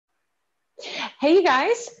Hey, you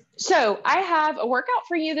guys. So I have a workout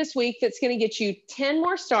for you this week that's going to get you 10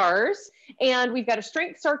 more stars. And we've got a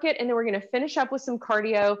strength circuit, and then we're going to finish up with some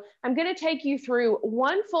cardio. I'm going to take you through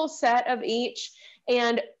one full set of each.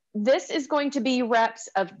 And this is going to be reps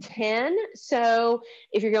of 10. So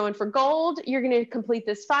if you're going for gold, you're going to complete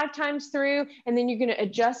this 5 times through, and then you're going to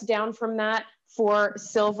adjust down from that for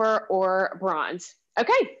silver or bronze.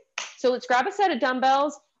 Okay, so let's grab a set of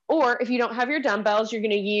dumbbells, or if you don't have your dumbbells, you're going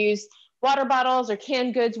to use water bottles or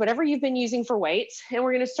canned goods, whatever you've been using for weights. And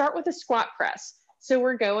we're going to start with a squat press. So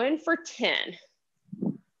we're going for 10.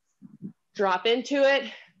 Drop into it,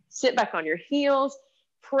 sit back on your heels,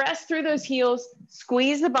 press through those heels,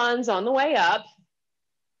 squeeze the buns on the way up.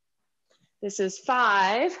 This is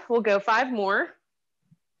 5. We'll go 5 more.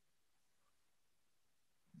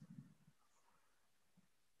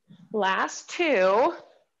 Last 2.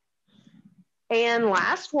 And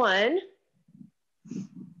last 1.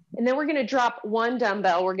 And then we're going to drop 1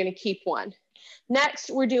 dumbbell. We're going to keep 1.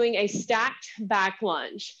 Next, we're doing a stacked back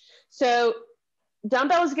lunge. So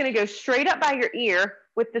dumbbell is going to go straight up by your ear.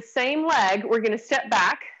 With the same leg, we're going to step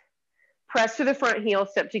back, press to the front heel,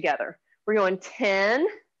 step together. We're going 10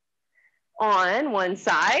 on one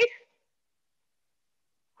side.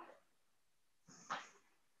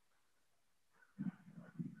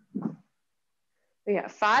 We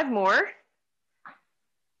got 5 more.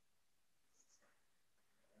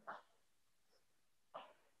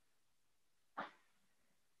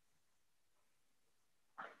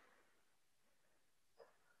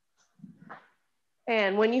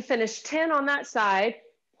 And when you finish 10 on that side,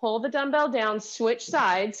 pull the dumbbell down, switch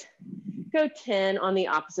sides, go 10 on the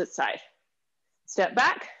opposite side. Step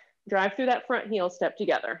back, drive through that front heel, step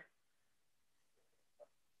together.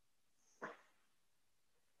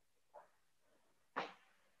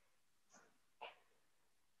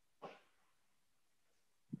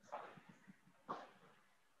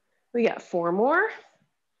 We got 4 more.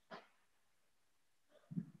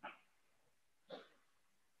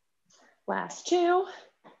 Last 2,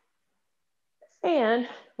 and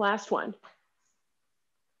last 1.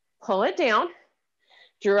 Pull it down,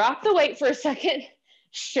 drop the weight for a second,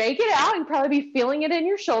 shake it out. You'll probably be feeling it in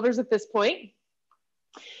your shoulders at this point.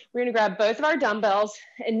 We're gonna grab both of our dumbbells,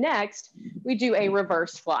 and next we do a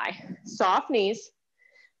reverse fly. Soft knees,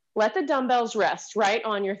 let the dumbbells rest right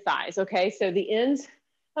on your thighs, okay? So the ends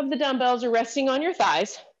of the dumbbells are resting on your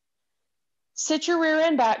thighs. Sit your rear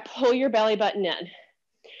end back, pull your belly button in.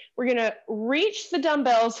 We're gonna reach the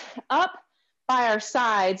dumbbells up by our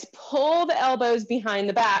sides, pull the elbows behind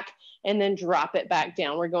the back, and then drop it back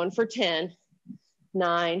down. We're going for 10,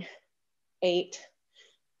 9, 8,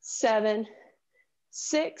 7,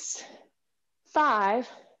 6, 5,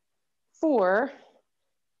 4,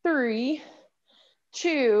 3,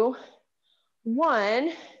 2,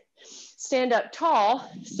 1. Stand up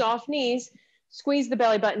tall, soft knees, squeeze the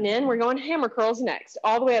belly button in. We're going hammer curls next,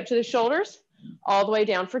 all the way up to the shoulders, all the way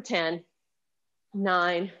down for 10,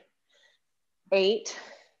 9, 8,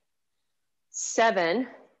 7,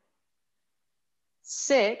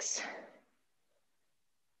 6,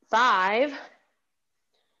 5,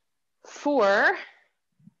 4,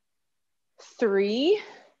 3,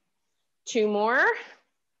 2 more,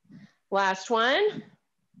 last 1.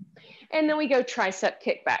 And then we go tricep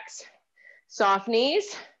kickbacks. Soft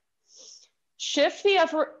knees, shift the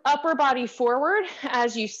upper body forward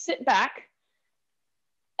as you sit back.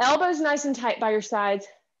 Elbows nice and tight by your sides.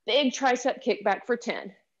 Big tricep kickback for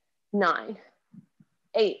 10, 9,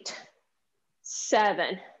 8,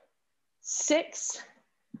 7, 6,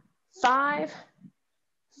 5,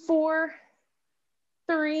 4,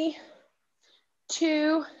 3,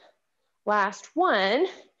 2, last 1.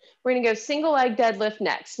 We're gonna go single leg deadlift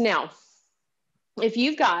next. Now, if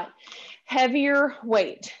you've got heavier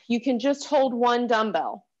weight, you can just hold 1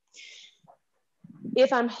 dumbbell.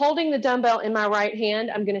 If I'm holding the dumbbell in my right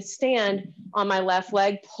hand, I'm gonna stand on my left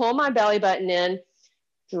leg, pull my belly button in,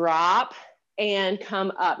 drop, and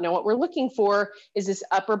come up. Now, what we're looking for is this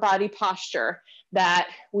upper body posture, that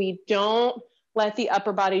we don't let the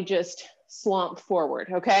upper body just slump forward,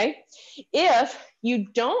 okay? If you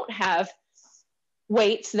don't have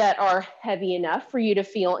weights that are heavy enough for you to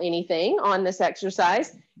feel anything on this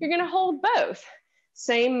exercise, you're gonna hold both.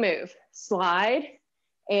 Same move, slide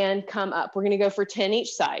and come up. We're gonna go for 10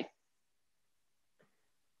 each side.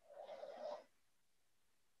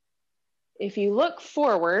 If you look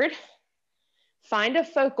forward, find a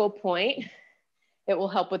focal point. It will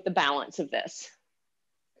help with the balance of this.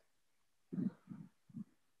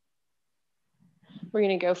 We're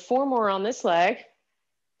gonna go 4 more on this leg,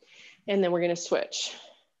 and then we're gonna switch.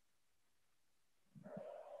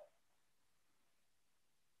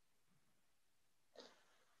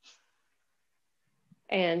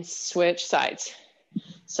 and switch sides.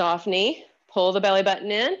 Soft knee, pull the belly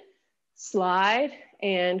button in, slide,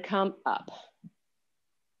 and come up.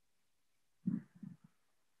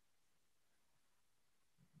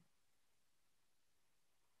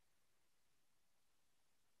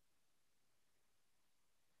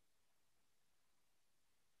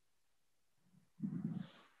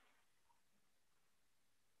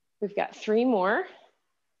 We've got 3 more.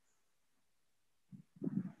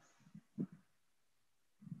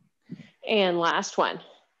 And last one.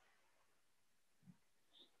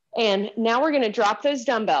 And now we're gonna drop those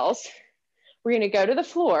dumbbells. We're gonna go to the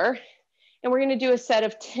floor and we're gonna do a set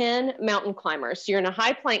of 10 mountain climbers. So you're in a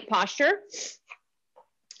high plank posture,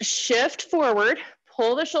 shift forward,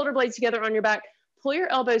 pull the shoulder blades together on your back, pull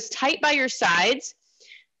your elbows tight by your sides,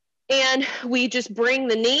 and we just bring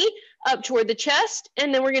the knee up toward the chest,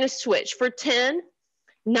 and then we're gonna switch for 10,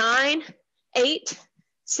 9, 8,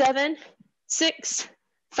 7, 6,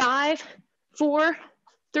 5, 4,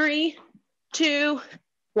 3, 2,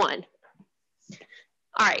 1.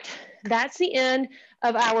 All right, that's the end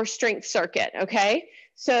of our strength circuit, okay?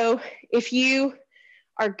 So if you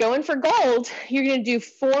are going for gold, you're gonna do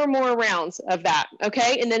 4 more rounds of that,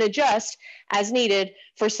 okay? And then adjust as needed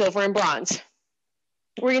for silver and bronze.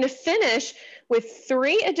 We're gonna finish with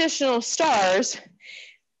 3 additional stars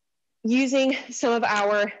using some of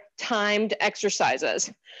our timed exercises.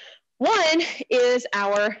 One is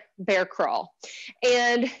our bear crawl,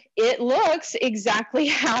 and it looks exactly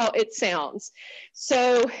how it sounds.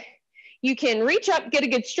 So you can reach up, get a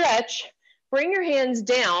good stretch, bring your hands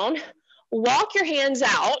down, walk your hands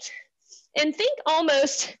out, and think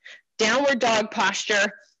almost downward dog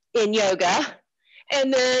posture in yoga,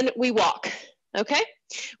 and then we walk, okay?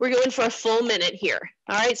 We're going for a full minute here.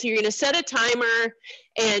 All right, so you're gonna set a timer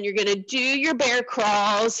and you're gonna do your bear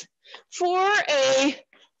crawls for a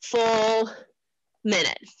full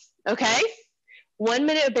minute, okay? 1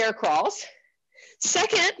 minute of bear crawls.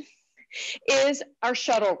 Second is our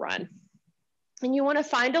shuttle run. And you wanna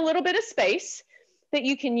find a little bit of space that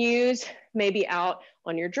you can use maybe out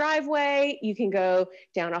on your driveway. You can go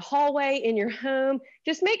down a hallway in your home.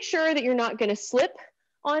 Just make sure that you're not gonna slip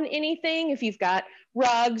on anything. If you've got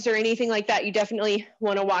rugs or anything like that, you definitely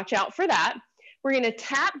wanna watch out for that. We're gonna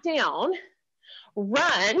tap down,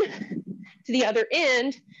 run to the other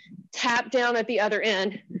end, tap down at the other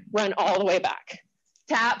end, run all the way back.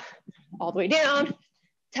 Tap all the way down,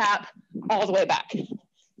 tap all the way back.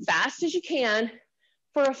 Fast as you can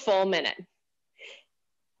for a full minute.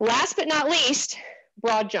 Last but not least,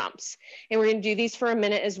 broad jumps. And we're gonna do these for a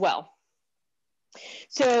minute as well.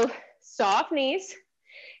 So soft knees,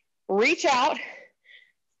 reach out,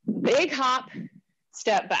 big hop,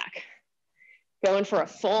 step back. Going for a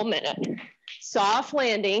full minute. Soft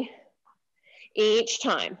landing each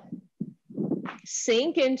time.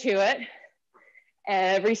 Sink into it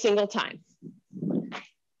every single time.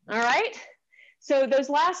 All right? So those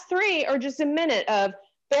last 3 are just a minute of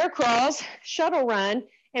bear crawls, shuttle run,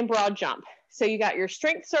 and broad jump. So you got your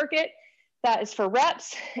strength circuit, that is for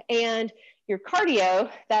reps, and your cardio,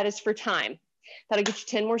 that is for time. That'll get you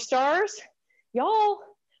 10 more stars. Y'all,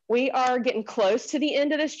 we are getting close to the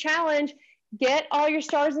end of this challenge. Get all your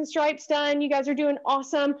stars and stripes done. You guys are doing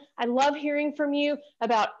awesome. I love hearing from you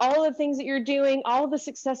about all the things that you're doing, all of the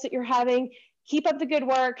success that you're having. Keep up the good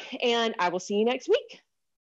work, and I will see you next week.